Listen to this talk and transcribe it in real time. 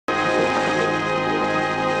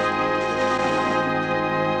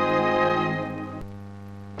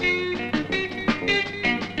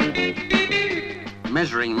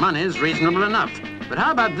measuring money's reasonable enough. But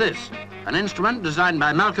how about this? An instrument designed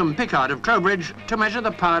by Malcolm Pickard of Trowbridge to measure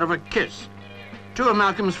the power of a kiss. Two of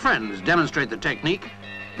Malcolm's friends demonstrate the technique.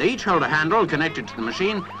 They each hold a handle connected to the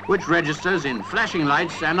machine, which registers in flashing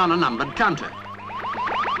lights and on a numbered counter.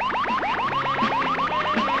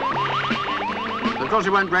 Of course,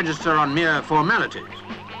 it won't register on mere formalities.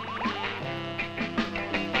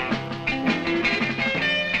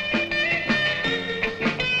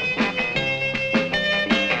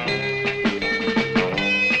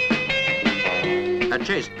 A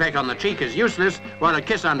chaste peck on the cheek is useless, while a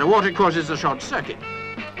kiss underwater causes a short circuit.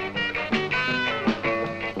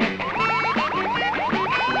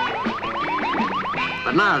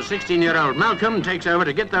 But now 16-year-old Malcolm takes over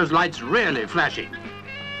to get those lights really flashing.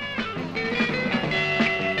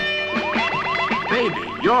 Baby,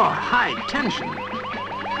 you're high tension.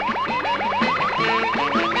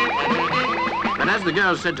 But as the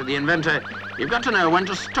girl said to the inventor, you've got to know when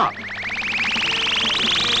to stop.